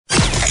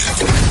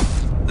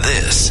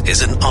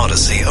This is an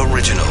Odyssey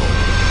original.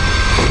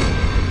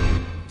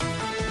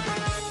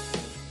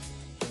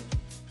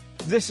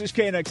 This is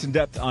KNX In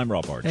Depth. I'm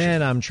Rob Archie.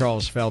 And I'm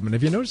Charles Feldman.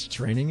 Have you noticed it's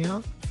raining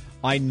out?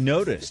 I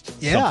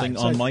noticed something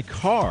on my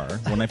car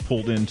when I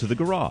pulled into the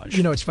garage.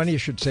 You know, it's funny you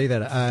should say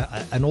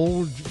that. An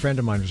old friend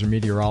of mine was a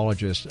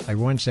meteorologist. I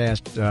once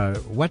asked,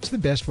 what's the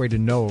best way to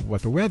know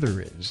what the weather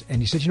is?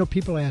 And he said,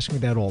 people ask me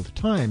that all the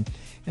time.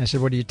 And I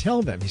said, what do you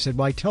tell them? He said,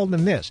 well, I tell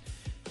them this.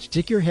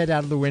 Stick your head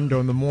out of the window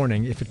in the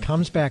morning. If it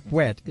comes back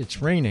wet,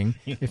 it's raining.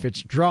 If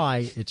it's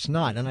dry, it's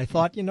not. And I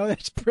thought,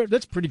 that's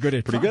pretty good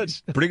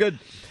advice. Pretty good.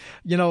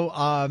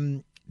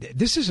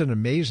 This is an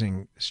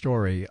amazing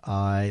story.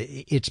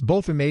 It's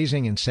both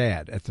amazing and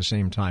sad at the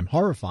same time.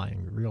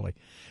 Horrifying, really.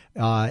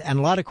 And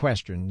a lot of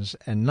questions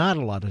and not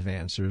a lot of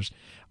answers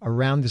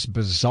around this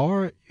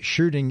bizarre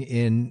shooting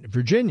in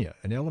Virginia.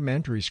 An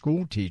elementary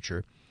school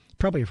teacher,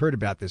 probably have heard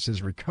about this,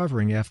 is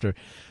recovering after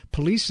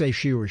police say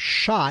she was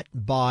shot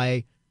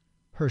by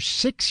her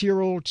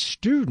 6-year-old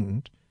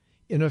student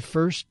in a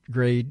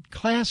first-grade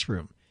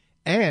classroom.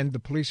 And the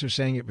police are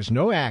saying it was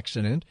no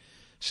accident.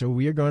 So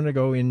we are going to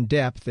go in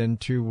depth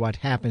into what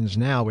happens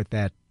now with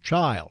that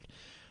child.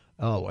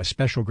 Oh, a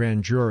special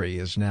grand jury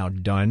is now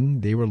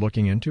done. They were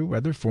looking into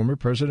whether former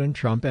President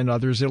Trump and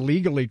others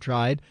illegally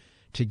tried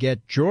to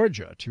get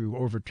Georgia to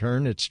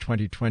overturn its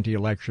 2020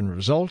 election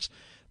results.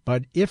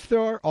 But if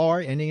there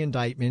are any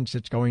indictments,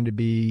 it's going to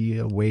be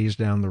a ways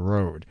down the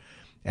road.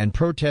 And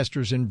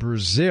protesters in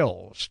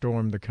Brazil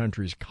stormed the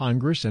country's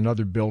Congress and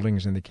other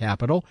buildings in the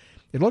Capitol.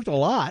 It looked a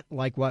lot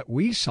like what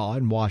we saw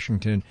in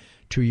Washington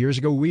 2 years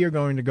ago. We are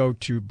going to go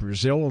to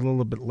Brazil a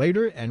little bit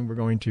later, and we're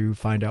going to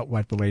find out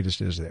what the latest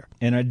is there.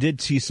 And I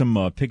did see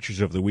some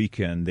pictures over the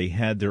weekend. They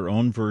had their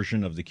own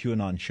version of the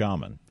QAnon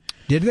shaman.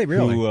 Did they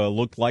really? Who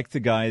looked like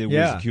the guy that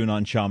was the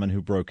QAnon shaman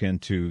who broke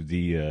into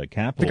the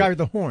Capitol. The guy with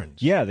the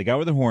horns. Yeah, the guy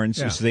with the horns.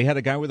 Yeah. So they had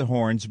a guy with the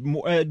horns,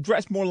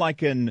 dressed more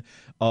like an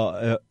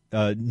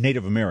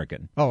Native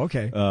American. Oh,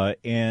 okay.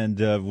 And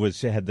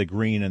had the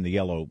green and the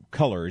yellow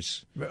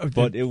colors,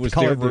 but it was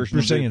color their of the version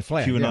Brazilian of the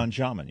flag, QAnon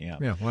shaman.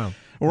 Yeah, wow.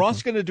 We're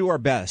also going to do our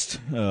best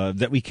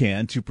that we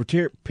can to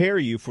prepare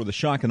you for the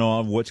shock and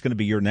awe of what's going to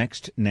be your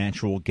next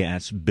natural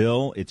gas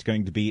bill. It's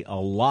going to be a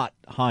lot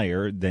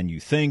higher than you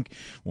think.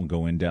 We'll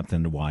go in depth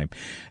into why.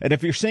 And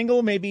if you're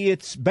single, maybe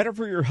it's better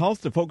for your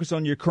health to focus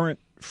on your current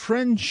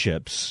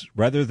friendships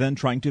rather than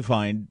trying to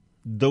find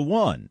the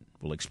one.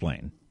 We'll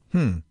explain.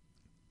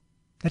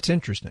 That's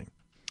interesting.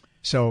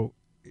 So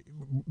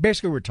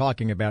basically we're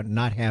talking about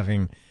not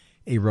having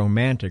a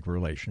romantic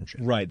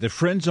relationship. Right. The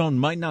friend zone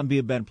might not be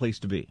a bad place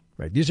to be.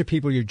 Right. These are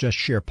people you just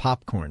share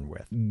popcorn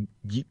with.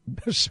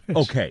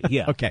 Okay.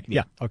 Yeah. Okay.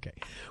 Yeah. Okay.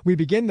 We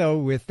begin, though,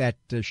 with that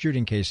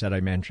shooting case that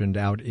I mentioned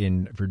out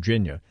in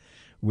Virginia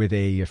with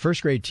a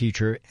first-grade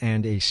teacher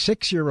and a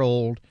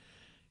 6-year-old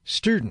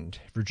student.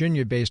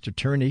 Virginia-based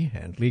attorney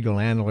and legal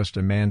analyst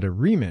Amanda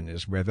Riemann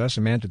is with us.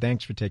 Amanda,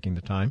 thanks for taking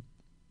the time.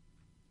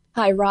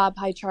 Hi, Rob.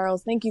 Hi,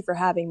 Charles. Thank you for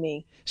having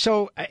me.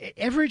 So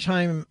every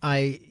time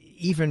I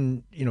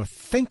even,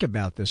 think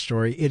about this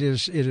story, it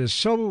is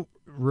so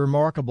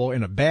remarkable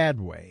in a bad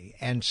way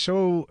and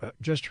so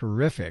just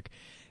horrific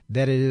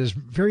that it is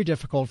very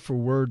difficult for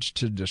words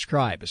to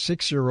describe. A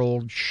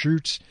 6-year-old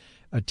shoots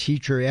a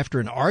teacher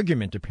after an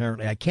argument,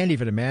 apparently. I can't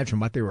even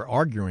imagine what they were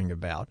arguing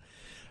about.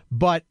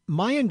 But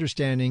my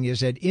understanding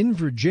is that in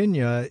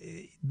Virginia,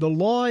 the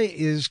law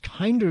is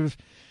kind of,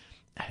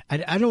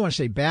 I don't want to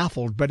say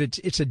baffled, but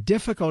it's a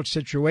difficult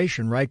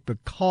situation, right?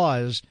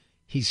 Because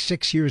he's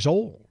 6 years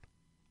old.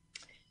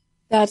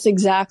 That's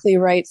exactly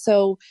right.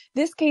 So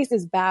this case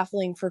is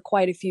baffling for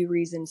quite a few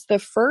reasons. The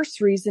first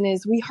reason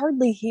is we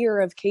hardly hear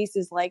of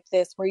cases like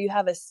this where you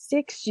have a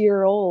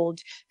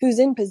 6-year-old who's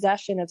in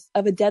possession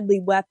of a deadly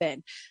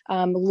weapon.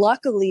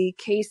 Luckily,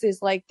 cases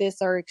like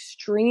this are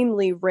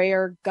extremely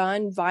rare.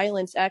 Gun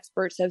violence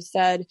experts have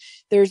said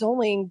there's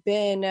only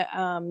been,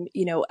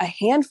 a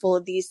handful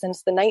of these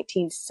since the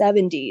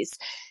 1970s.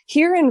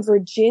 Here in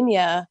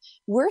Virginia,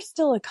 we're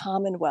still a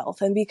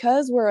Commonwealth. And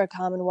because we're a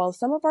Commonwealth,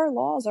 some of our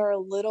laws are a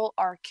little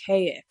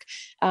archaic.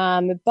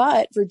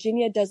 But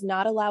Virginia does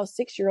not allow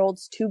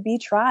 6-year-olds to be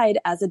tried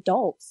as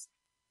adults.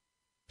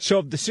 So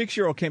if the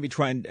 6-year-old can't be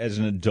tried as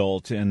an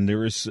adult, and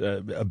there is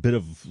a bit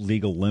of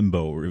legal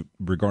limbo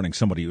regarding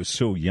somebody who's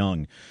so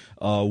young,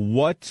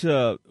 what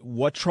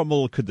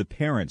trouble could the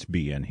parents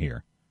be in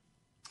here?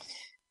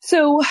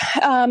 So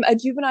a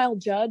juvenile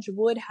judge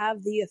would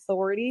have the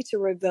authority to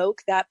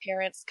revoke that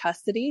parent's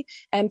custody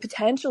and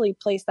potentially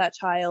place that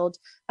child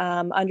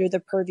under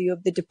the purview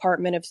of the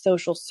Department of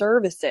Social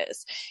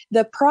Services.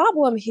 The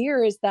problem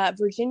here is that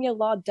Virginia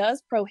law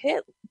does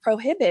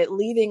prohibit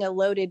leaving a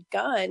loaded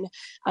gun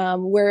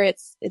where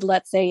it's,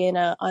 let's say, in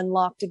an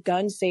unlocked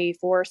gun safe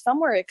or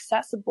somewhere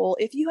accessible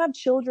if you have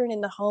children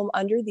in the home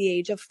under the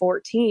age of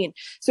 14.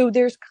 So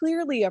there's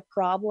clearly a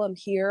problem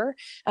here.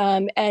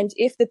 And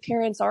if the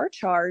parents are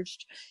charged,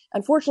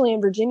 unfortunately,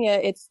 in Virginia,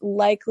 it's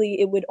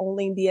likely it would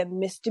only be a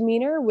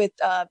misdemeanor with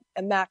a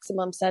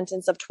maximum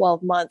sentence of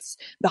 12 months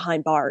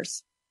behind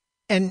bars.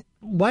 And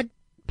what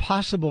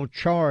possible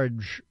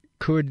charge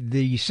could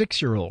the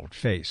 6-year-old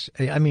face?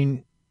 I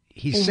mean,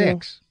 he's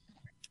 6.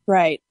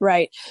 Right,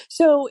 right.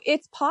 So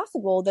it's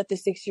possible that the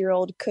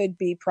 6-year-old could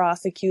be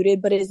prosecuted,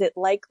 but is it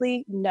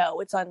likely? No,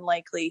 it's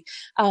unlikely.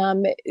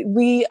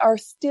 We are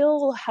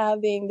still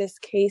having this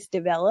case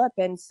develop.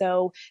 And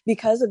so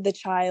because of the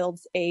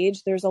child's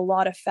age, there's a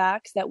lot of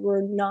facts that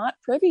we're not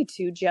privy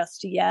to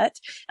just yet,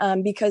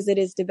 because it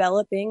is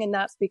developing. And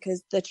that's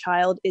because the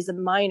child is a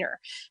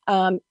minor.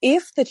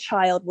 If the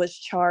child was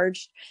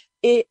charged,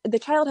 the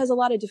child has a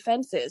lot of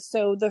defenses.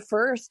 So the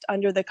first,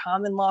 under the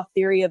common law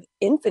theory of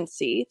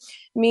infancy,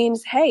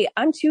 means, hey,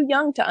 I'm too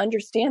young to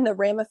understand the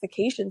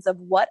ramifications of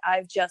what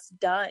I've just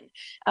done.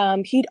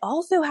 He'd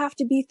also have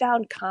to be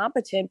found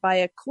competent by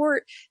a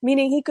court,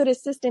 meaning he could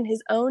assist in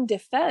his own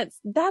defense.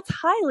 That's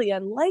highly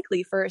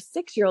unlikely for a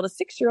 6-year-old. A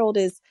 6-year-old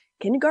is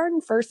kindergarten,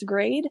 first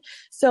grade.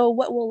 So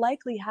what will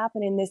likely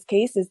happen in this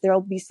case is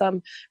there'll be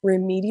some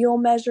remedial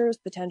measures,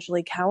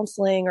 potentially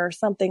counseling or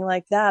something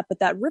like that. But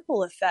that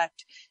ripple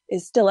effect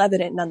is still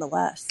evident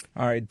nonetheless.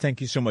 All right.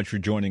 Thank you so much for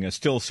joining us.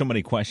 Still so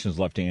many questions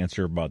left to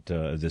answer about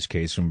this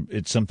case.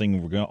 It's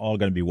something we're all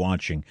going to be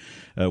watching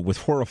with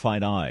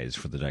horrified eyes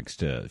for the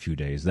next few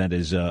days. That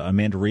is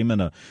Amanda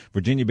Riemann, a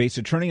Virginia-based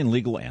attorney and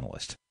legal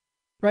analyst.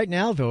 Right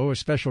now, though, a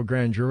special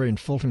grand jury in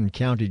Fulton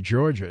County,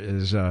 Georgia,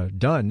 is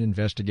done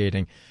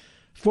investigating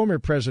former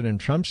President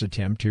Trump's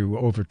attempt to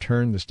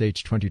overturn the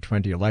state's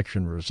 2020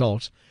 election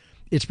results.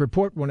 Its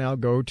report will now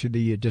go to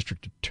the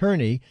district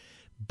attorney,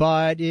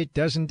 but it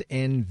doesn't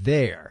end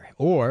there,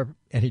 or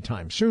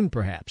anytime soon,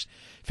 perhaps.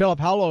 Philip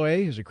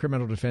Holloway is a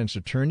criminal defense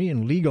attorney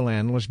and legal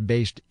analyst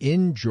based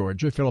in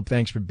Georgia. Philip,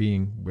 thanks for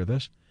being with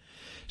us.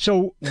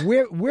 So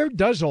where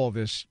does all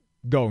this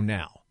go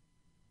now?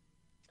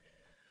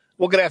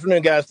 Well, good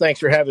afternoon, guys. Thanks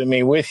for having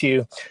me with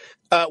you.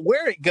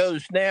 Where it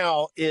goes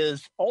now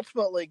is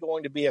ultimately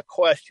going to be a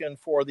question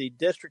for the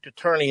district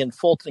attorney in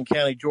Fulton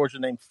County, Georgia,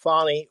 named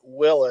Fani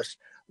Willis.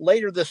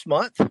 Later this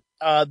month,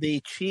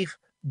 the chief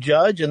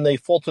judge in the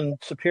Fulton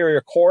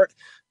Superior Court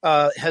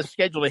has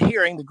scheduled a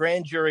hearing. The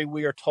grand jury,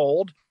 we are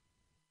told,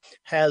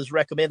 has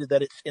recommended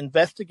that its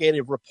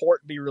investigative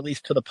report be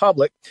released to the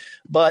public.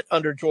 But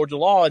under Georgia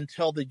law,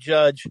 until the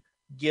judge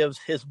gives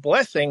his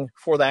blessing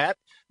for that,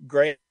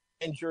 grand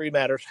jury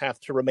matters have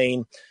to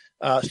remain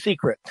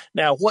secret.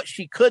 Now, what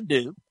she could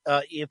do,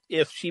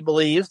 if she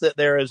believes that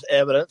there is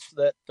evidence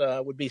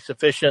that would be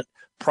sufficient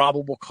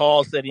probable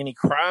cause that any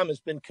crime has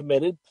been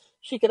committed,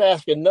 she could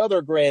ask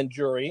another grand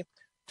jury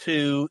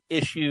to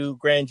issue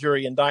grand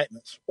jury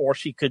indictments, or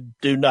she could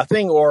do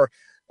nothing, or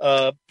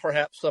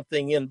perhaps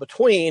something in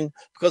between,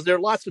 because there are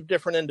lots of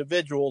different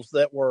individuals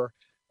that were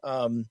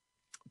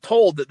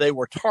told that they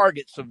were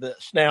targets of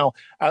this. Now,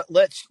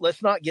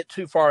 let's not get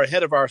too far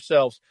ahead of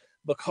ourselves,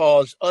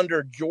 because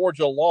under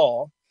Georgia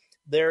law,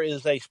 there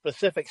is a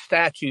specific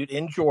statute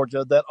in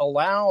Georgia that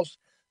allows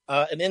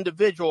an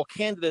individual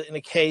candidate in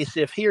a case,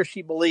 if he or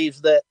she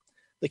believes that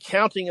the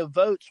counting of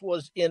votes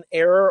was in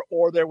error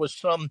or there was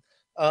some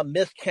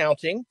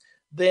miscounting,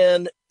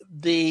 then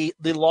the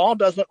law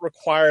doesn't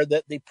require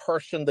that the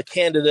person, the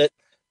candidate,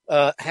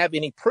 have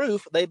any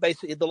proof.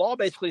 The law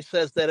basically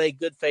says that a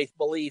good faith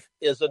belief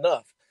is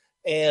enough.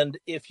 And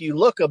if you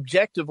look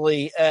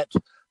objectively at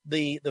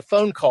the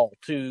phone call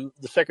to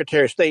the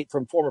Secretary of State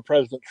from former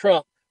President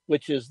Trump,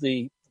 which is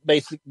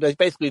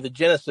basically the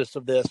genesis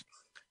of this,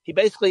 he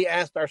basically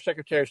asked our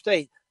Secretary of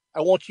State,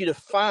 I want you to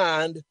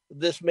find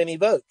this many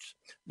votes.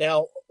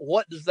 Now,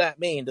 what does that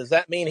mean? Does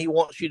that mean he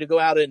wants you to go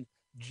out and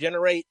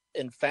generate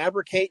and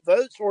fabricate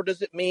votes? Or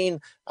does it mean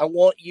I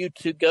want you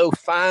to go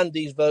find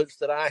these votes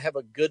that I have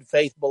a good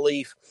faith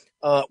belief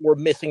were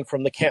missing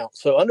from the count?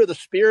 So under the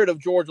spirit of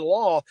Georgia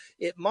law,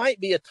 it might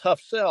be a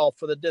tough sell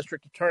for the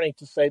district attorney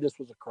to say this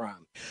was a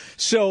crime.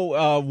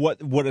 So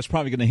what it's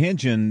probably going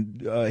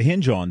to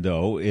hinge on,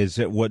 though, is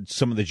that what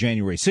some of the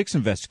January 6th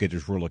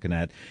investigators were looking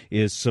at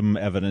is some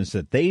evidence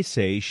that they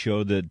say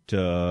showed that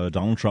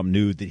Donald Trump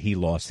knew that he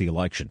lost the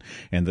election,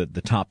 and that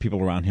the top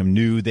people around him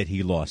knew that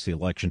he lost the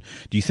election.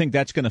 Do you think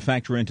that's going to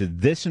factor into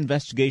this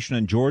investigation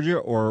in Georgia,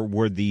 or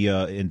were the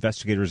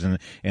investigators and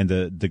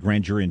the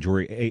grand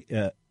jury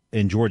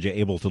in Georgia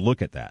able to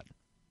look at that?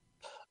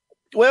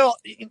 Well,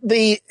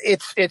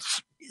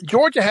 it's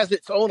Georgia has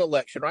its own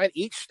election, right?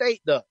 Each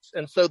state does.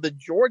 And so the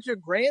Georgia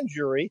grand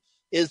jury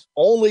is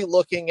only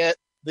looking at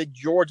the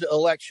Georgia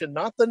election,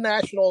 not the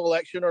national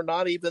election, or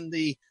not even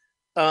the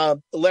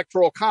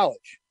electoral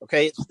college.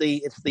 Okay. It's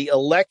the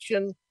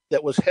election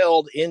that was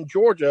held in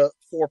Georgia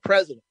for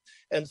president.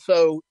 And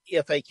so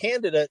if a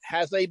candidate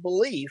has a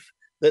belief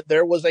that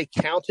there was a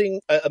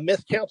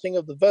miscounting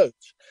of the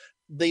votes,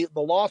 the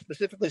law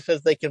specifically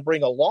says they can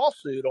bring a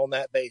lawsuit on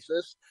that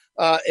basis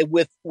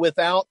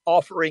without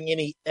offering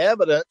any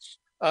evidence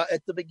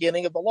at the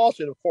beginning of the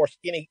lawsuit. Of course,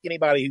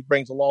 anybody who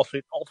brings a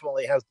lawsuit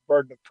ultimately has the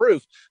burden of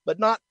proof, but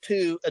not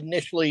to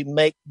initially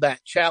make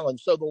that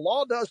challenge. So the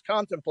law does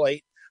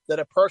contemplate that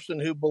a person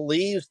who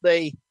believes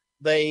that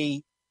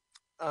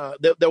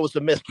there was a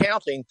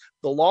miscounting,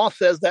 the law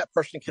says that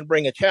person can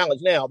bring a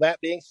challenge. Now,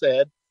 that being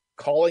said,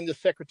 calling the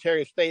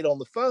Secretary of State on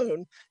the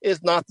phone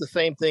is not the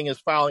same thing as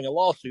filing a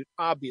lawsuit,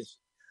 obviously.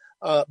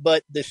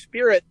 But the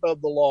spirit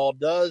of the law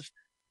does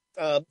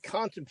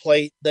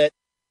contemplate that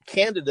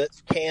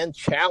candidates can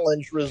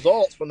challenge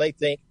results when they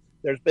think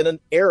there's been an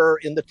error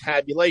in the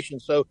tabulation.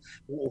 So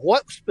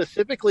what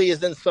specifically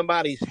is in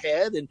somebody's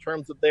head in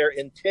terms of their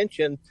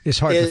intention is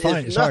hard to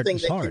find. Is nothing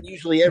that can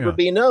usually ever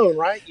be known,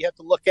 right? You have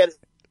to look at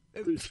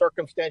it through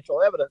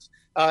circumstantial evidence.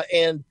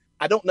 And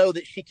I don't know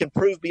that she can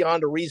prove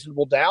beyond a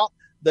reasonable doubt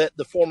that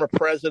the former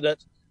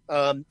president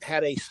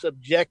had a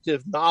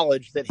subjective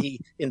knowledge that he,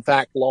 in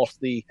fact,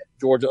 lost the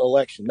Georgia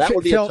election. That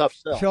would be a tough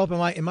sell. Philip,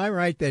 am I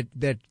right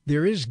that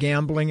there is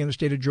gambling in the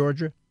state of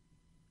Georgia?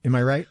 Am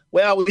I right?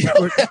 Well, we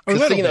don't have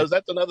casinos.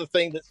 That's another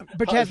thing that's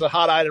a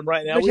hot item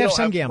right now. But we you have don't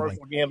some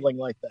have gambling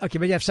like that. Okay,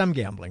 but you have some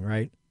gambling,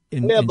 right?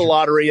 We have the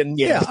lottery and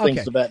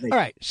things of that nature. All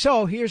right,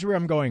 so here's where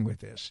I'm going with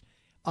this.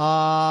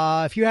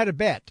 If you had a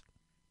bet,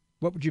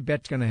 what would you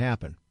bet's going to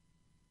happen?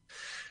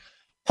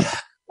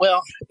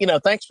 Well,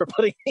 thanks for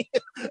putting me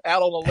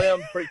out on a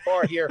limb pretty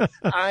far here.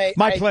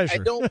 My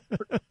pleasure.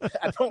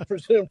 I don't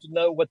presume to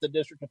know what the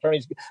district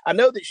attorney's. I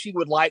know that she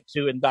would like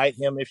to indict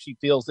him if she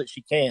feels that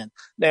she can.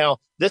 Now,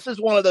 this is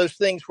one of those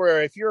things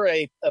where if you're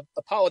a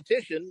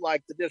politician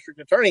like the district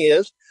attorney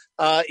is,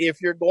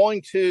 if you're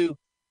going to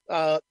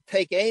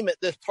take aim at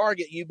this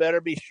target, you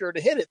better be sure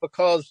to hit it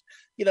because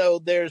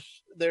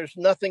there's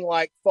nothing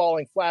like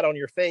falling flat on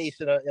your face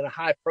in a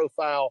high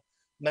profile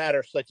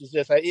matter such as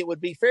this. It would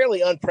be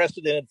fairly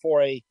unprecedented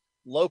for a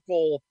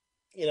local,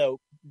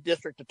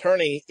 district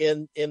attorney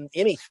in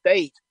any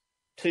state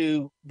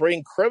to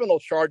bring criminal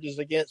charges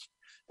against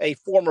a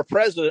former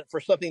president for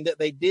something that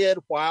they did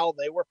while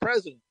they were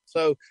president.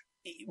 So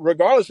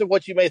regardless of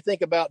what you may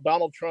think about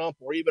Donald Trump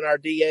or even our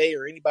DA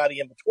or anybody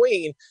in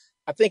between,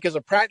 I think as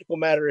a practical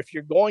matter, if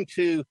you're going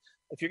to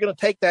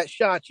take that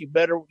shot, you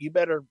better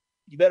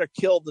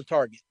kill the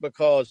target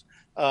because,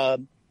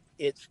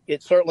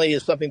 it certainly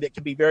is something that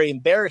can be very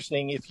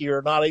embarrassing if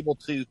you're not able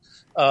to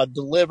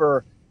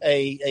deliver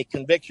a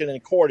conviction in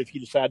court if you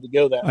decide to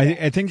go that way.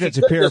 I think that's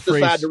a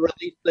paraphrase.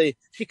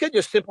 She could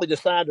just simply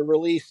decide to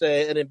release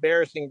an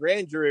embarrassing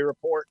grand jury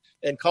report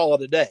and call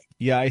it a day.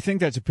 Yeah, I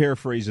think that's a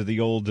paraphrase of the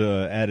old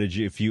adage,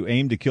 if you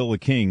aim to kill the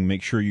king,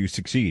 make sure you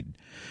succeed.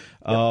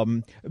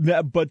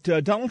 But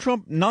Donald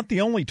Trump, not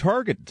the only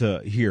target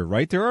here,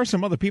 right? There are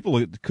some other people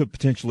that could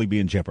potentially be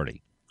in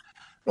jeopardy.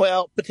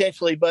 Well,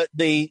 potentially, but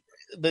the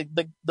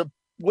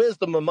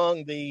wisdom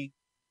among the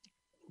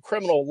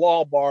criminal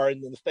law bar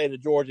in the state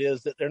of Georgia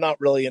is that they're not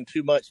really in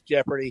too much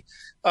jeopardy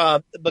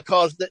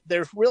because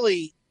it's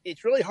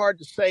really hard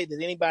to say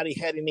that anybody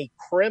had any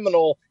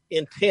criminal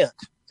intent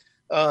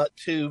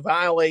to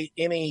violate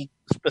any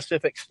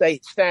specific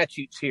state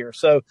statutes here.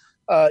 So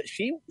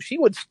she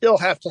would still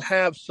have to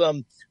have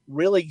some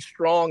really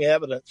strong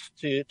evidence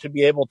to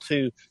be able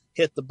to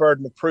hit the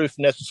burden of proof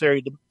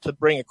necessary to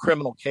bring a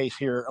criminal case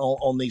here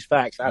on these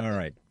facts. All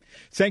right.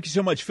 Thank you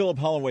so much, Philip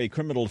Holloway,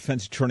 criminal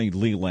defense attorney,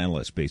 legal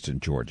analyst based in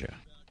Georgia.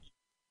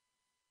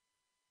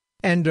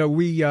 And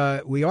we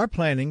are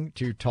planning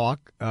to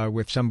talk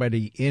with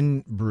somebody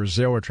in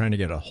Brazil. We're trying to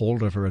get a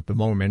hold of her at the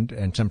moment,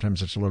 and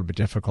sometimes it's a little bit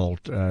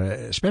difficult,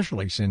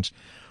 especially since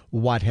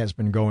what has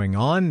been going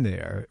on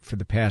there for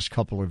the past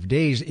couple of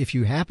days. If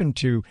you happen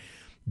to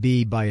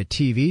be by a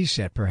TV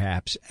set,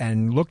 perhaps,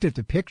 and looked at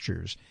the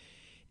pictures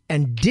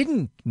and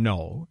didn't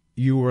know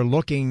you were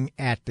looking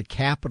at the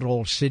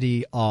capital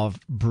city of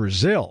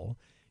Brazil,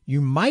 you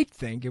might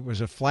think it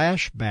was a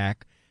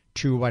flashback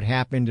to what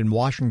happened in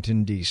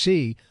Washington,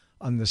 D.C.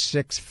 on the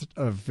 6th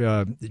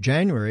of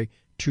January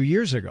 2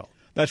 years ago.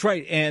 That's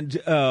right. And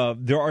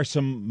there are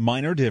some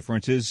minor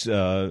differences,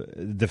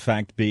 the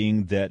fact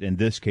being that in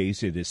this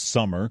case it is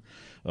summer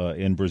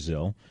in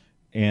Brazil.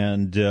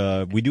 And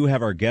we do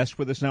have our guest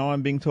with us now,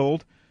 I'm being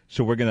told.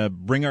 So we're going to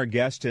bring our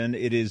guest in.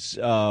 It is...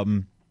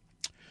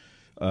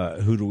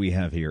 who do we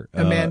have here?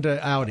 Amanda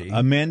Audi.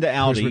 Amanda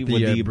Audi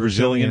with the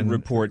Brazilian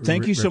Report.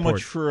 Thank you so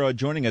much for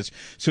joining us.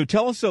 So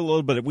tell us a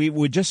little bit.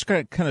 We just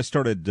kind of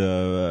started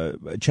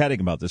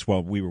chatting about this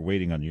while we were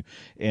waiting on you.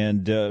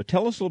 And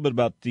tell us a little bit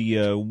about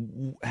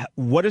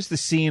what is the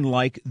scene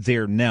like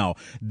there now?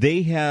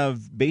 They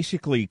have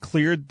basically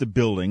cleared the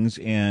buildings,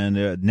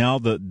 and now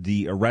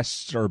the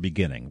arrests are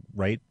beginning,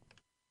 right?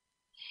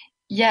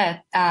 Yeah.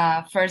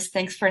 First,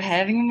 thanks for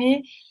having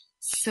me.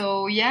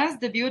 So, yes,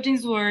 the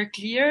buildings were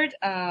cleared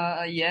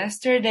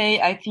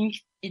yesterday. I think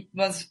it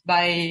was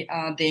by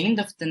the end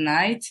of the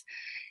night.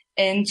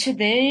 And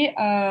today,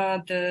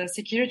 the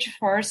security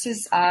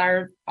forces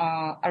are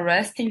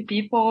arresting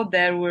people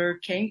that were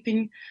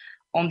camping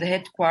on the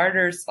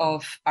headquarters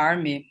of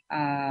army,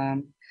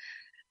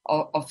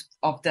 of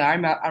the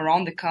army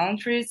around the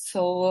country.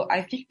 So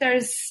I think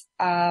there's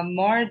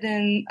more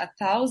than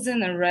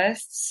 1,000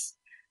 arrests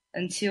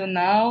until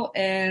now.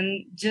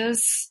 And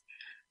just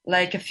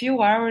like a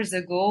few hours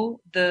ago,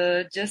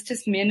 the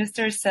justice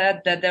minister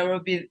said that there will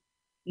be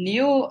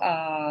new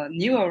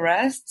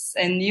arrests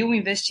and new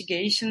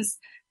investigations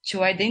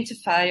to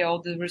identify all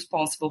the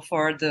responsible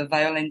for the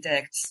violent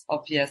acts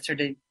of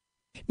yesterday.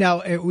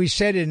 Now, we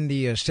said in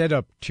the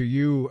setup to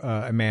you,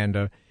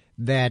 Amanda,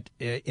 that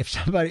if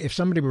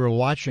somebody were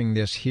watching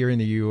this here in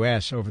the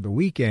U.S. over the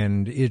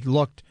weekend, it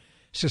looked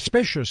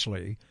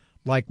suspiciously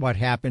like what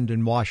happened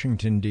in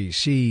Washington,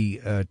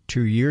 D.C.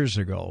 2 years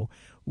ago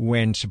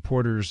when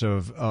supporters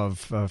of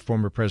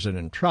former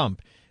President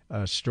Trump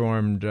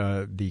stormed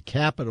the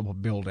Capitol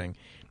building.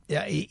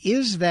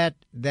 Is that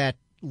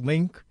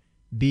link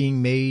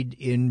being made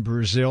in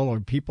Brazil? Or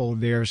people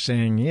there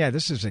saying, yeah,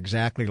 this is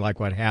exactly like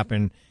what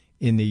happened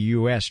in the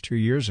U.S. 2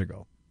 years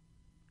ago?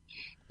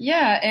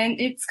 Yeah, and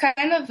it's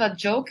kind of a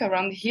joke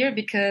around here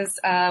because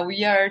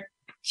we are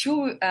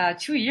 2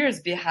 years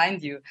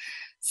behind you.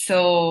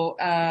 So,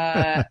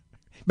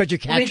 but you're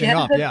catching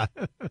up, yeah.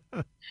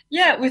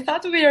 Yeah, we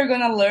thought we were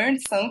gonna learn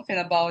something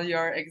about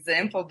your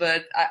example,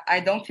 but I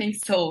don't think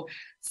so.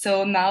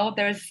 So now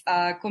there's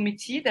a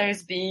committee that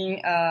is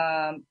being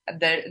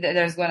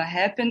there's gonna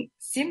happen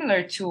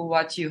similar to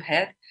what you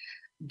had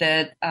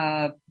that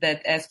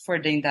asked for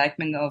the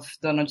indictment of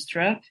Donald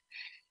Trump.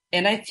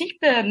 And I think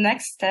the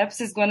next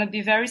steps is going to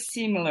be very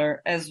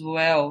similar as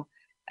well,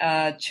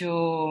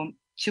 to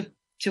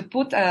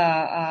put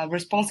a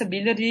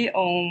responsibility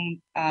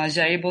on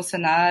Jair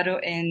Bolsonaro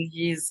and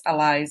his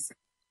allies.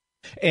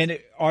 And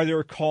are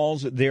there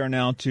calls there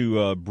now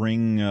to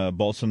bring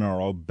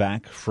Bolsonaro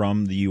back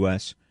from the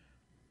U.S.?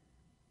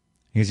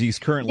 Because he's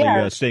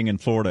currently staying in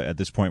Florida at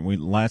this point.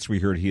 Last we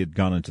heard he had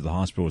gone into the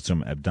hospital with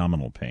some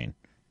abdominal pain.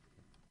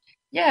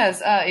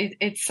 Yes,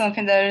 it's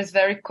something that is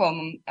very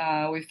common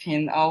with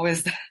him.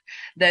 Always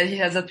that he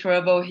has a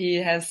trouble, he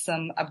has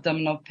some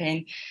abdominal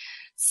pain.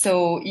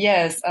 So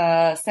yes,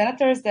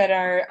 senators that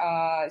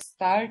are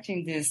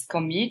starting this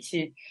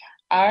committee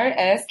are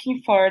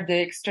asking for the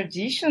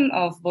extradition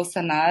of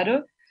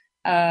Bolsonaro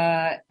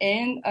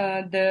and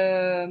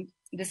the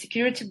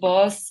security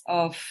boss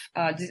of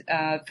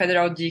the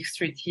federal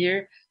district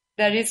here,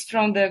 that is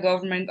from the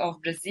government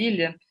of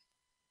Brasilia.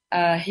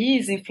 He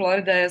is in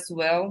Florida as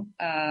well,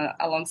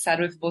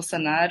 alongside with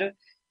Bolsonaro,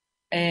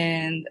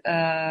 and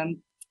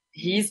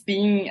he's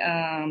being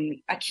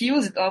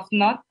accused of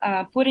not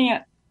putting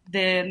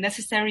the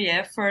necessary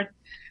effort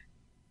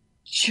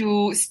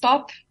to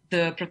stop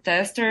the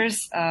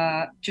protesters,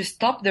 to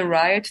stop the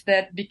riot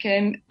that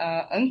became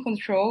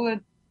uncontrolled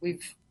with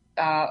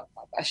a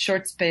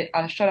short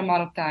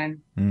amount of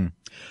time.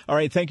 All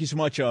right, thank you so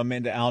much,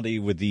 Amanda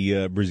Aldi, with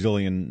the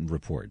Brazilian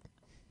report.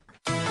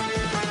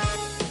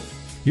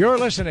 You're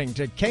listening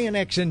to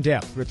KNX In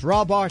Depth with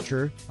Rob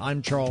Archer.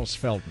 I'm Charles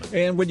Feldman.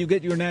 And when you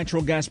get your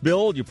natural gas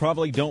bill, you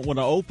probably don't want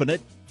to open it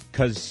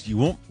because you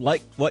won't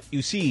like what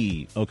you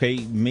see.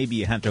 Okay, maybe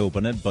you have to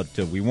open it, but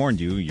we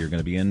warned you, you're going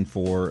to be in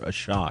for a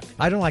shock.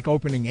 I don't like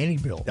opening any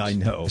bills. I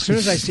know. As soon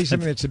as I see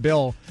something that's a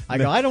bill, I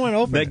go, I don't want to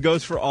open it. That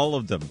goes for all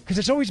of them. Because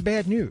it's always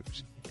bad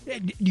news.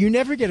 You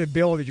never get a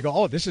bill that you go,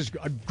 oh, this is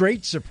a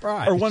great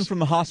surprise. Or one from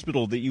the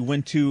hospital that you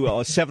went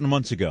to 7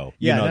 months ago.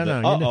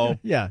 No.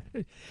 Yeah.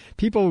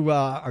 People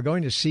are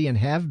going to see and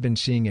have been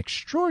seeing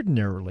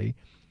extraordinarily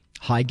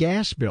high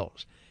gas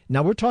bills.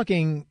 Now, we're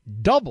talking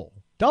double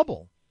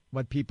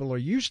what people are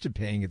used to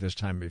paying at this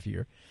time of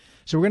year.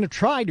 So we're going to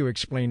try to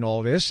explain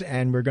all this,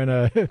 and we're going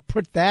to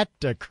put that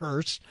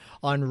curse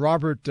on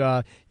Robert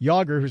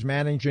Yager, who's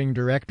Managing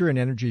Director and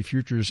Energy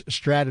Futures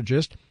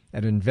Strategist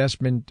at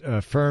investment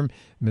firm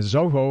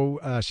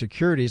Mizuho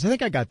Securities. I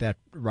think I got that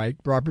right,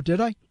 Robert,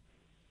 did I?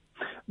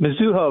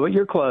 Mizuho, but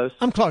you're close.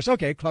 I'm close.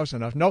 Okay, close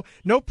enough.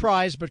 No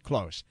prize, but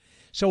close.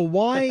 So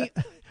why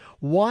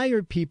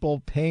are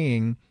people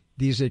paying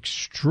these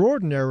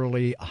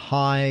extraordinarily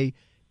high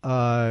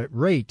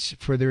rates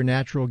for their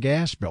natural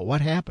gas bill?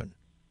 What happened?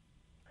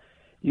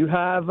 You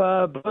have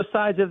both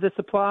sides of the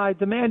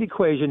supply-demand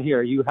equation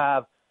here. You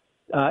have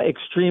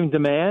extreme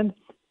demand,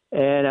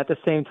 and at the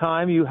same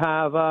time, you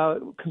have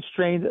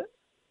constrained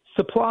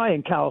supply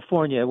in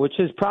California, which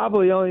is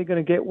probably only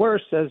going to get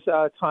worse as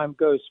time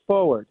goes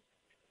forward.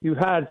 You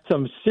had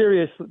some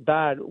serious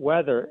bad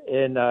weather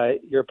in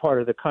your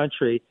part of the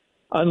country,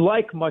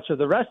 unlike much of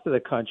the rest of the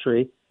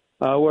country,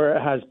 where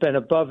it has been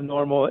above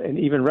normal and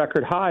even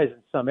record highs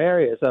in some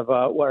areas of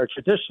what are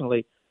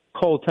traditionally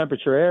cold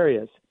temperature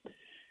areas.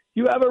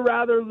 You have a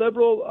rather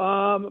liberal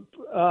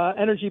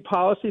energy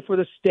policy for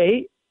the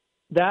state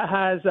that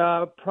has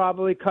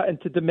probably cut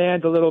into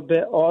demand a little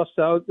bit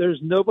also. There's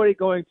nobody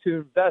going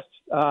to invest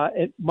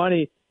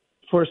money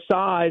for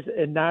size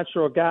in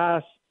natural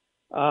gas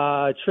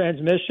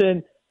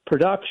transmission,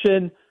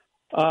 production.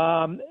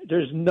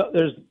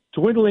 There's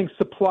dwindling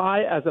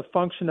supply as a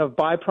function of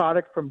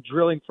byproduct from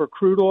drilling for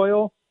crude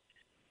oil.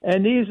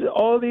 And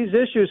all these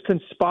issues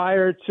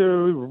conspire to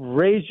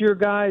raise your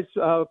guys'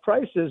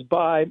 prices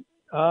by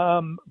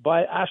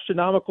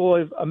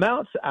astronomical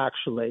amounts,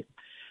 actually.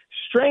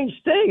 Strange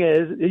thing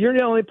is, you're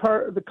the only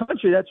part of the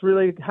country that's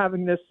really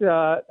having this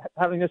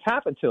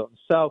happen to them.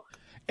 So,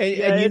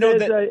 and you know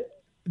that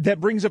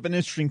That brings up an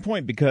interesting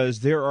point,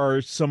 because there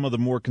are some of the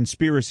more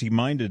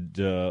conspiracy-minded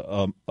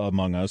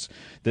among us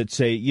that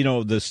say,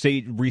 the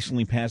state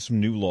recently passed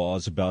some new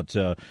laws about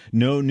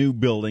no new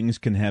buildings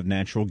can have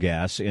natural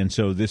gas, and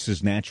so this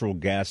is natural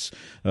gas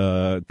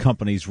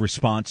companies'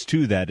 response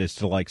to that is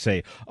to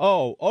say,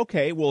 oh,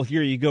 okay, well,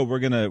 here you go, we're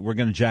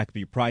gonna jack up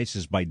your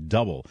prices by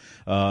double.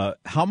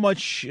 How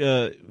much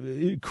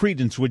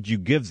credence would you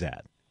give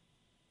that?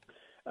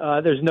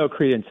 There's no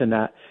credence in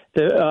that.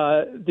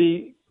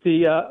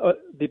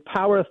 The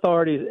power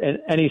authorities in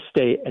any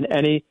state, in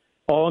any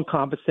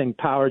all-encompassing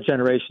power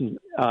generation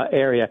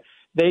area,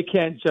 they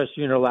can't just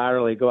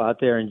unilaterally go out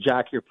there and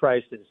jack your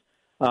prices.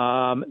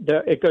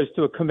 It goes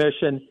to a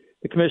commission.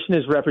 The commission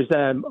is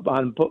represented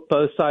on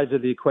both sides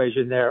of the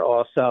equation there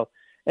also,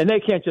 and they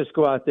can't just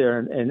go out there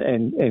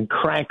and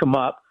crank them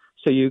up.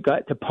 So you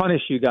got to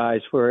punish you guys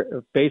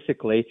for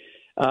basically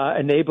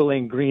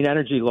enabling green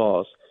energy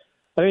laws.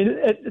 I mean,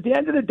 at the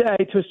end of the day,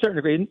 to a certain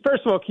degree, and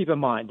first of all, keep in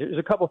mind, there's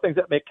a couple of things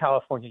that make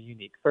California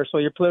unique. First of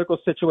all, your political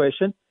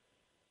situation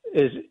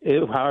is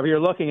however you're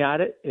looking at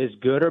it, is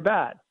good or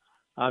bad.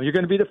 You're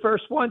going to be the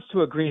first ones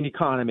to a green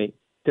economy.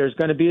 There's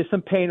going to be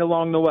some pain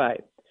along the way.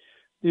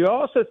 The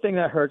also thing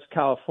that hurts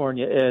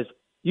California is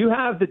you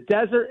have the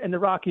desert and the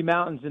Rocky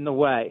Mountains in the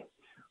way.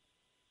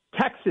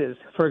 Texas,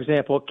 for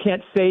example,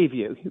 can't save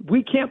you.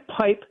 We can't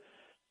pipe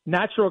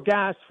natural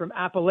gas from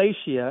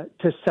Appalachia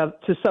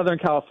to Southern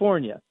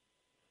California.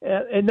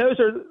 And those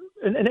are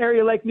in an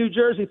area like New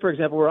Jersey, for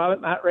example, where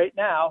I'm at right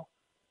now.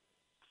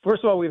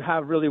 First of all, we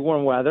have really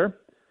warm weather.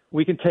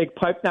 We can take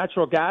piped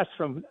natural gas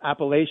from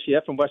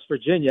Appalachia, from West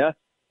Virginia,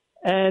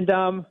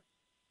 and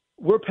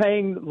we're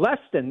paying less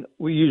than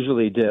we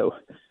usually do.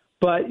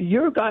 But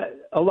you've got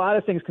a lot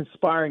of things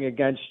conspiring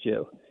against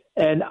you.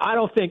 And I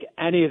don't think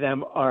any of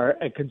them are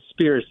a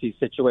conspiracy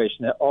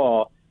situation at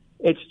all.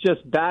 It's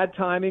just bad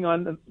timing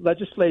on the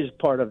legislative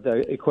part of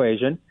the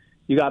equation.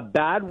 You got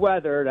bad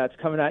weather that's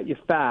coming at you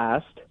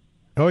fast.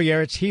 Oh, yeah,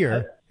 it's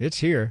here. It's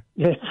here.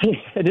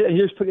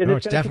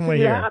 It's definitely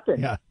here. Happen.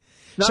 Yeah.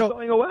 It's not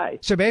going away.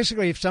 So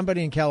basically, if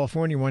somebody in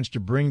California wants to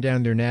bring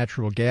down their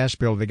natural gas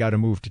bill, they got to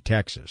move to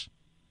Texas.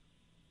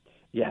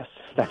 Yes,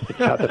 that's the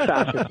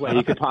fastest way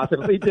you could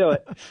possibly do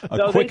it.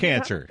 A quick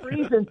answer.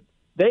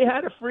 They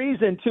had a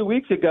freeze-in 2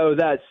 weeks ago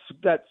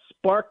that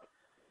sparked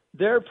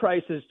their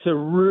prices to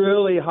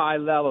really high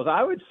levels.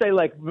 I would say,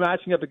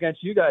 matching up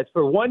against you guys,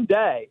 for one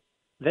day,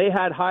 they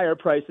had higher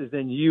prices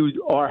than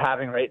you are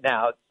having right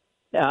now.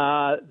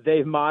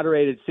 They've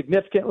moderated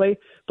significantly,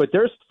 but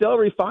there's still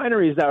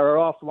refineries that are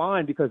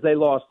offline because they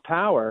lost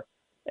power,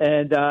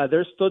 and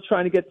they're still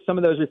trying to get some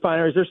of those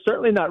refineries. They're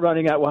certainly not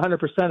running at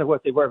 100% of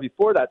what they were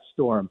before that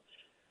storm.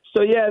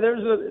 So, yeah,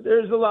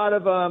 there's a lot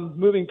of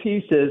moving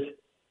pieces.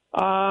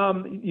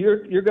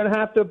 You're going to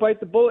have to bite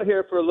the bullet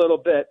here for a little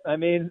bit. I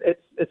mean,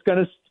 it's going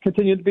to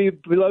continue to be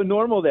below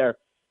normal there.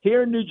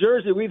 Here in New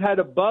Jersey, we've had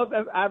above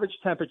average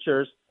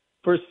temperatures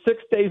for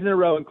 6 days in a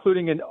row,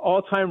 including an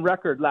all-time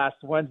record last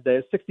Wednesday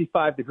of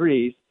 65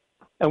 degrees.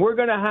 And we're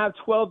going to have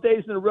 12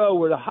 days in a row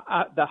where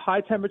the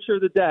high temperature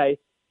of the day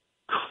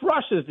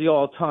crushes the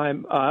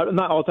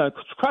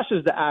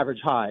crushes the average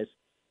highs.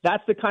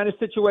 That's the kind of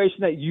situation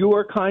that you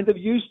are kind of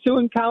used to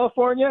in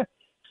California,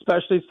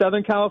 especially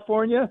Southern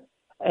California.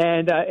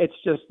 And it's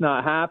just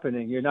not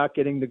happening. You're not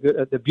getting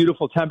the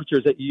beautiful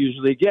temperatures that you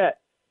usually get.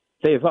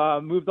 They've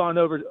moved on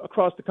over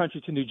across the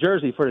country to New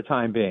Jersey for the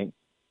time being.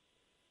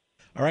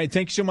 All right.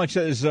 Thank you so much.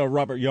 That is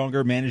Robert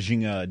Younger,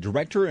 Managing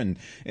Director and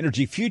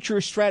Energy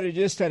Future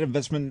Strategist at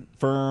investment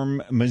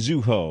firm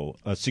Mizuho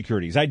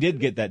Securities. I did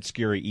get that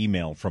scary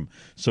email from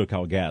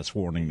SoCal Gas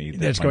warning me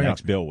that my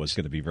next bill was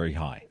going to be very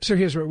high. So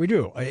here's what we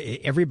do.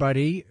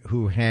 Everybody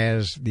who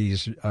has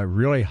these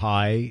really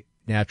high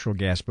natural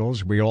gas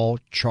bills, we all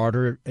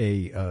charter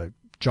a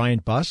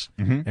giant bus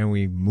and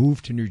we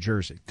move to New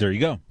Jersey. There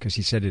you go. Because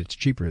he said it's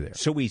cheaper there.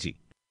 So easy.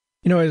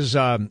 As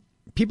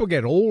people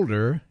get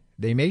older,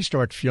 they may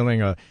start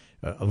feeling a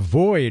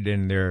void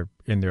in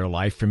their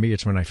life. For me,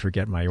 it's when I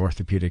forget my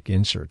orthopedic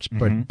inserts.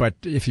 But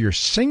if you're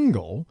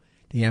single,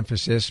 the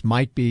emphasis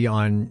might be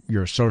on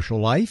your social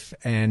life,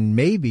 and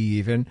maybe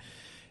even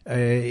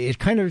it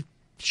kind of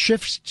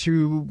shifts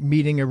to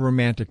meeting a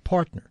romantic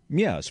partner.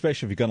 Yeah,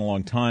 especially if you've gone a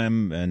long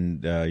time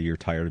and you're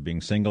tired of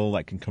being single.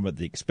 That can come at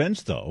the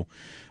expense, though,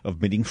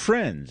 of meeting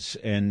friends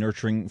and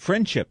nurturing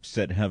friendships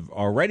that have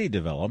already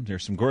developed.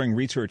 There's some growing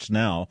research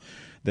now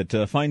that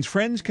finds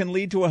friends can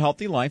lead to a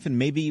healthy life, and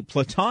maybe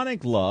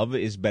platonic love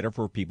is better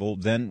for people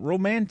than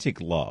romantic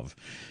love.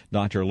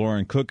 Dr.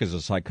 Lauren Cook is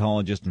a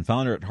psychologist and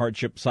founder at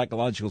Hardship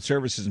Psychological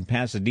Services in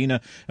Pasadena.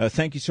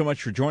 Thank you so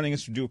much for joining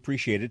us. We do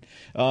appreciate it.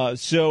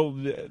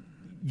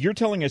 You're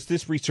telling us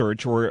this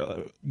research,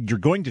 or you're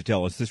going to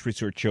tell us this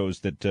research shows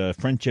that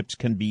friendships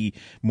can be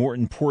more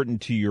important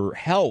to your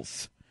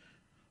health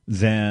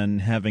than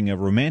having a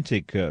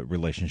romantic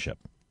relationship.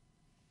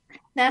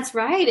 That's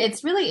right.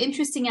 It's really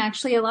interesting,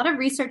 actually. A lot of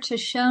research has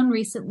shown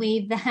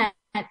recently that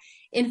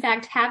in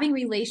fact, having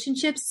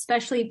relationships,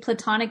 especially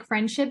platonic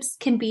friendships,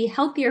 can be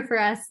healthier for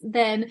us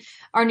than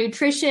our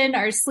nutrition,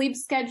 our sleep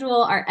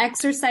schedule, our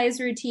exercise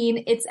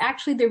routine. It's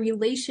actually the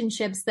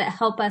relationships that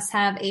help us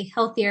have a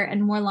healthier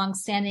and more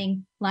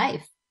long-standing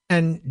life.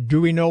 And do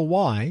we know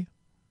why?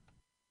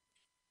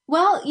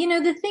 Well,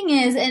 the thing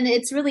is, and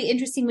it's really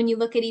interesting when you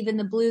look at even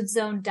the blue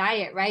zone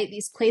diet, right?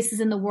 These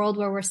places in the world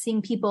where we're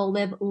seeing people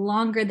live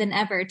longer than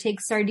ever. Take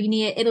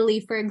Sardinia,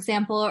 Italy, for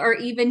example, or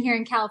even here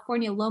in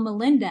California, Loma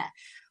Linda.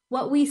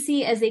 What we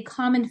see as a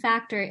common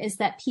factor is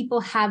that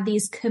people have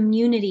these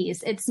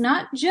communities. It's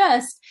not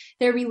just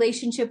their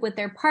relationship with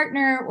their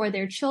partner or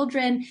their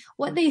children.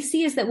 What they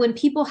see is that when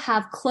people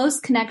have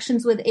close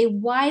connections with a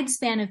wide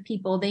span of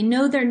people, they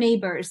know their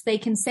neighbors, they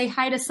can say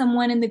hi to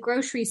someone in the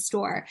grocery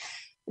store.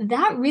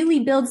 That really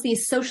builds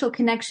these social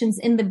connections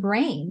in the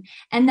brain.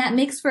 And that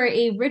makes for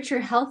a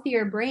richer,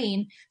 healthier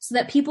brain so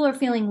that people are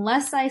feeling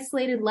less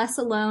isolated, less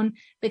alone,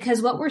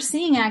 because what we're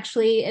seeing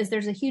actually is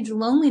there's a huge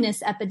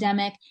loneliness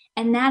epidemic,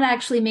 and that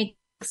actually makes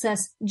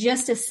us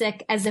just as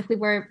sick as if we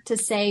were to,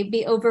 say,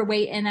 be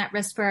overweight and at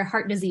risk for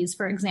heart disease,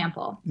 for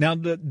example. Now,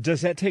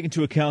 does that take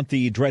into account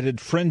the dreaded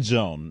friend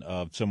zone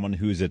of someone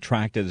who's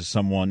attracted to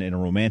someone in a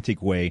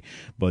romantic way,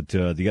 but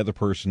the other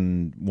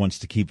person wants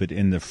to keep it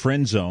in the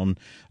friend zone?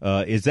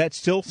 Is that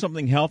still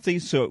something healthy?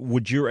 So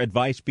would your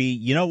advice be,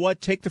 you know what,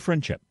 take the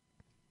friendship?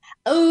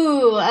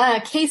 Oh, a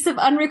case of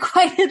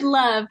unrequited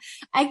love.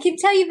 I can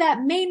tell you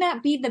that may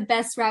not be the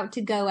best route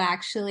to go,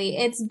 actually.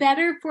 It's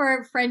better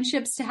for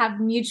friendships to have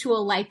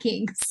mutual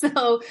liking.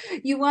 So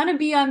you want to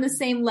be on the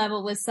same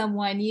level with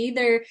someone. You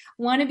either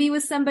want to be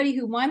with somebody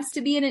who wants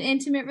to be in an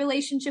intimate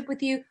relationship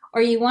with you,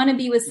 or you want to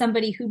be with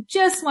somebody who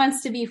just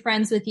wants to be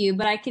friends with you.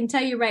 But I can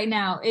tell you right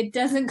now, it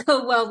doesn't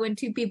go well when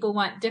two people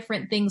want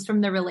different things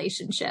from the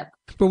relationship.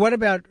 But what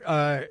about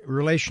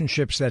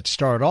relationships that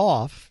start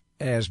off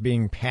as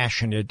being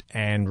passionate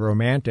and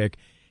romantic?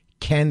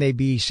 Can they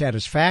be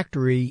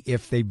satisfactory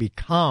if they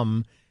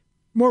become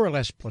more or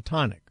less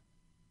platonic?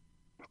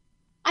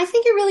 I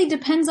think it really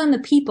depends on the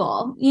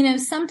people.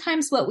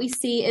 Sometimes what we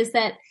see is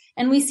that,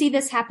 and we see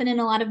this happen in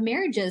a lot of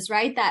marriages,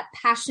 right? That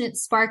passionate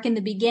spark in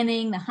the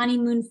beginning, the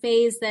honeymoon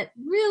phase that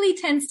really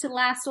tends to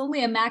last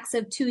only a max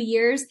of 2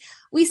 years.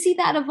 We see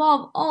that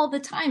evolve all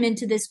the time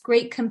into this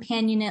great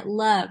companionate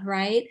love,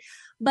 right?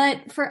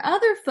 But for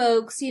other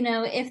folks,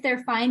 if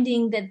they're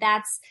finding that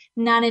that's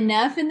not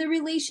enough in the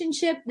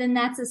relationship, then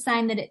that's a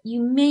sign that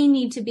you may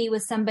need to be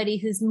with somebody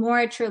who's more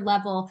at your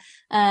level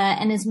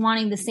and is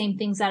wanting the same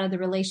things out of the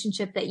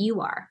relationship that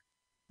you are.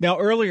 Now,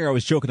 earlier I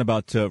was joking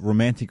about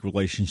romantic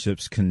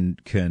relationships can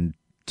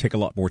take a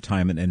lot more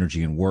time and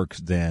energy and work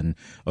than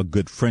a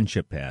good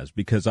friendship has,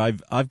 because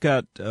I've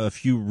got a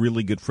few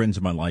really good friends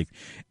in my life,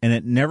 and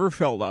it never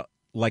felt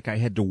like I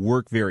had to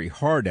work very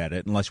hard at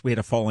it unless we had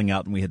a falling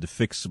out and we had to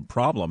fix some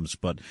problems.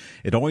 But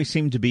it always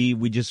seemed to be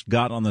we just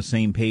got on the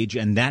same page,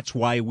 and that's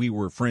why we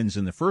were friends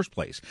in the first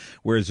place.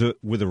 Whereas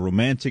with a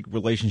romantic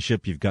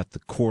relationship, you've got the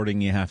courting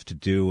you have to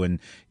do,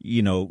 and,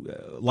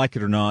 like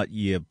it or not,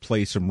 you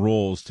play some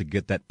roles to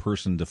get that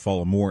person to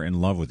fall more in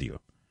love with you.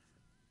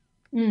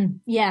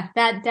 Yeah,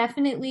 that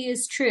definitely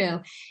is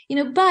true.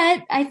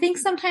 But I think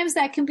sometimes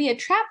that can be a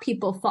trap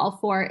people fall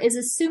for, is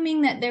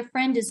assuming that their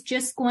friend is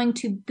just going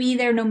to be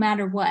there no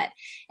matter what.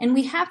 And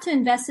we have to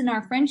invest in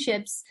our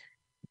friendships,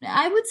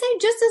 I would say,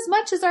 just as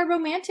much as our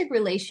romantic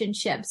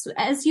relationships.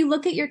 As you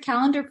look at your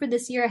calendar for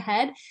this year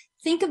ahead,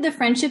 think of the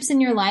friendships in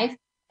your life.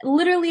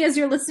 Literally, as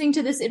you're listening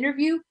to this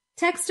interview,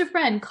 text a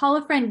friend, call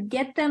a friend,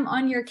 get them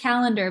on your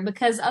calendar,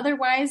 because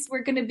otherwise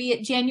we're going to be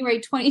at January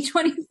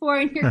 2024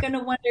 and you're going to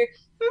wonder,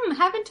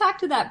 haven't talked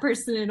to that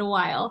person in a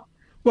while.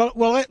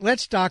 Well,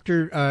 let's,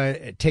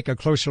 Doctor, take a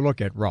closer look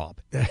at Rob.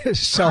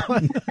 So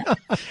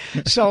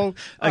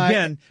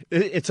again,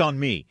 it's on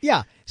me.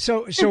 Yeah.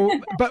 So,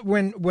 but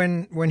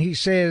when he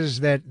says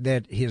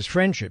that his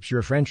friendships,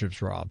 your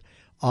friendships, Rob,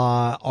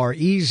 are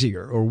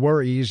easier or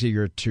were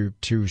easier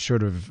to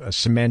sort of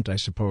cement, I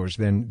suppose,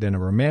 than a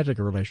romantic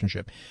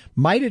relationship.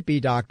 Might it be,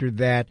 Doctor,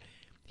 that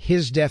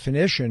his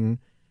definition,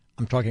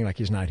 I'm talking like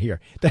he's not here,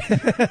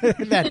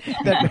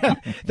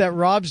 that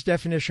Rob's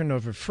definition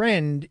of a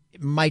friend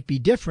might be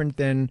different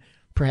than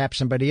perhaps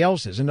somebody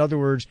else's? In other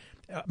words,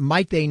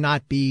 might they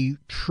not be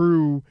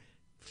true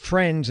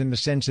friends in the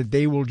sense that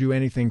they will do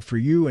anything for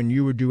you and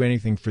you would do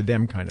anything for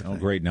them, kind of thing? Oh,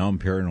 great. Now I'm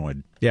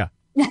paranoid. Yeah.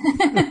 You're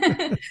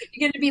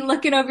going to be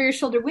looking over your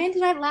shoulder. When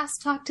did I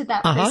last talk to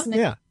that person?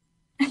 Yeah.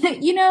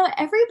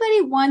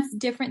 Everybody wants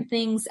different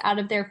things out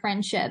of their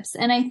friendships.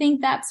 And I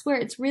think that's where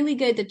it's really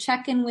good to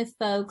check in with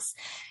folks,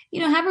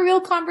 have a real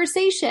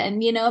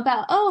conversation,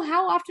 about,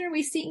 how often are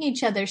we seeing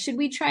each other? Should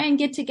we try and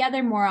get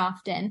together more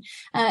often?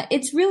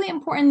 It's really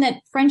important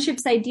that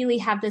friendships ideally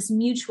have this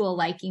mutual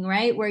liking,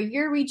 right? Where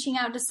you're reaching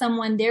out to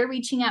someone, they're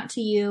reaching out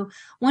to you.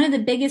 One of the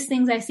biggest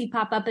things I see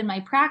pop up in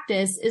my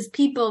practice is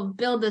people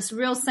build this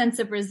real sense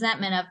of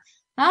resentment of,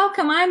 how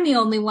come I'm the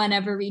only one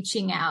ever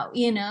reaching out?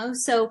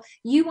 So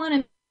you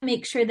want to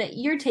make sure that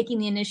you're taking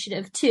the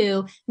initiative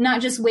too,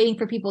 not just waiting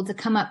for people to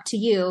come up to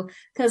you,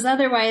 because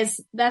otherwise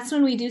that's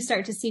when we do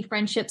start to see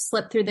friendships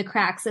slip through the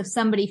cracks if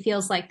somebody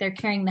feels like they're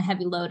carrying the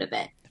heavy load of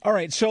it. All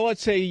right, so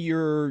let's say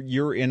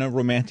you're in a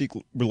romantic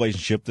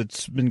relationship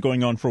that's been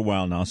going on for a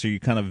while now, so you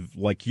kind of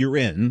like you're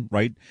in,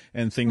 right?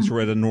 And things are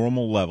at a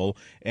normal level,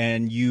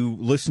 and you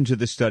listen to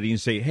the study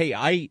and say,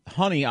 "Hey,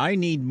 honey, I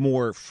need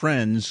more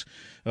friends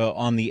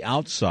on the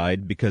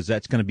outside because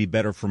that's going to be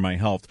better for my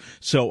health."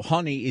 So,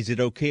 honey, is it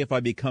okay if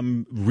I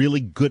become really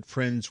good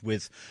friends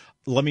with,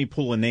 let me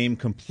pull a name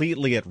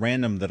completely at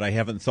random that I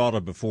haven't thought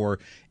of before,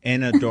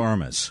 Anna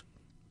Darmus?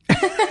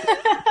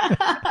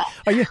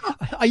 Are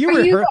you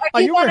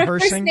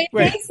rehearsing?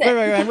 Wait.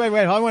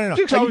 I want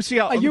to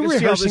know. Are you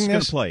rehearsing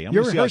this?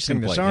 You're rehearsing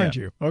this, aren't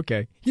you?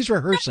 Okay. He's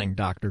rehearsing,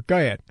 doctor. Go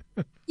ahead.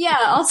 Yeah,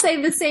 I'll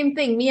say the same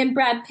thing. Me and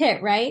Brad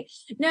Pitt, right?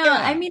 No, yeah.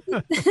 I mean,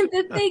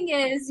 the thing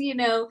is,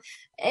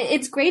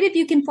 it's great if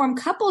you can form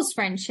couples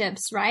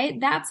friendships, right?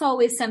 That's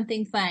always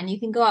something fun. You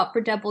can go out for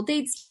double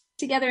dates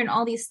together and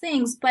all these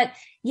things. But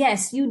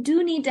yes, you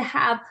do need to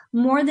have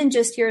more than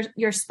just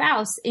your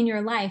spouse in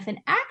your life. And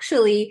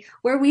actually,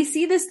 where we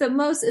see this the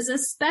most is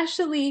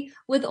especially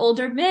with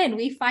older men.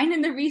 We find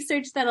in the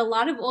research that a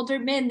lot of older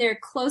men, their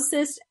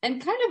closest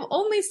and kind of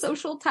only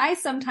social tie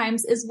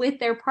sometimes is with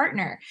their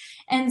partner.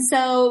 And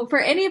so for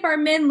any of our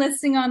men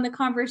listening on the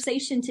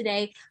conversation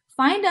today,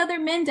 find other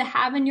men to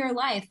have in your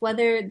life,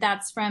 whether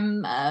that's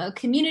from a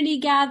community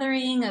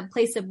gathering, a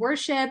place of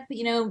worship,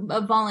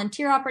 a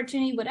volunteer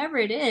opportunity, whatever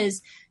it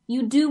is.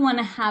 You do want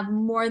to have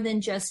more than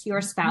just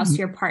your spouse,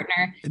 your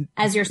partner,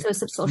 as your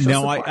source of social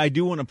support. Now, I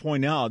do want to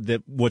point out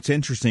that what's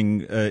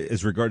interesting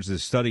as regards to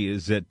this study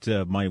is that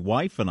my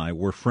wife and I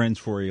were friends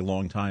for a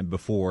long time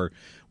before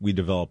we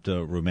developed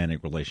a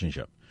romantic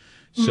relationship.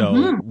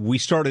 So we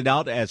started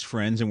out as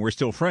friends, and we're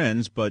still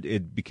friends, but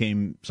it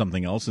became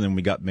something else, and then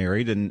we got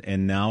married,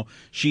 and now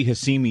she has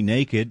seen me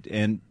naked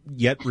and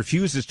yet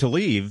refuses to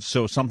leave,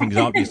 so something's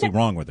obviously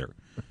wrong with her.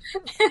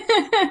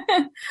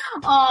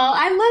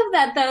 I love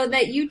that, though,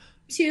 that you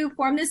two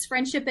formed this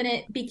friendship and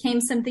it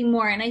became something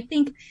more. And I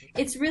think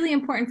it's really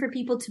important for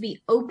people to be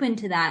open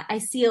to that. I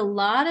see a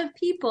lot of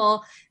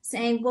people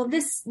saying, well,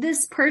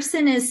 this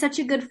person is such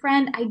a good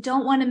friend. I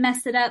don't want to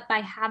mess it up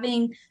by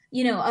having,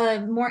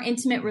 a more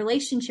intimate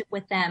relationship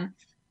with them.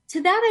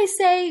 To that, I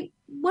say,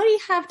 what do you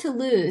have to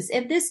lose?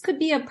 If this could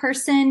be a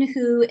person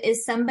who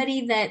is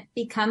somebody that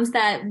becomes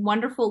that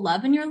wonderful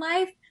love in your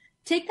life,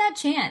 take that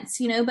chance,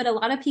 but a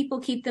lot of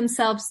people keep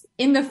themselves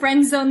in the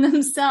friend zone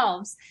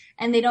themselves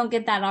and they don't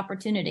get that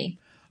opportunity.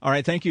 All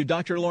right. Thank you.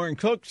 Dr. Lauren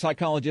Cook,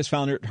 psychologist,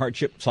 founder at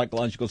Hardship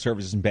Psychological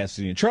Services in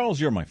Pasadena. Charles,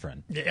 you're my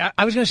friend. Yeah,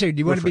 I was going to say, do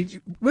you want to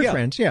be? We're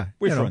friends. Yeah.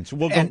 We're friends.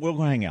 We'll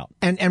go hang out.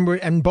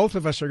 And both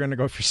of us are going to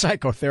go for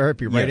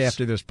psychotherapy right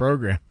after this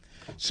program.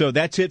 So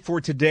that's it for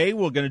today.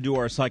 We're going to do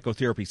our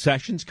psychotherapy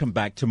sessions. Come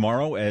back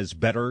tomorrow as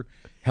better,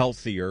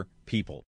 healthier people.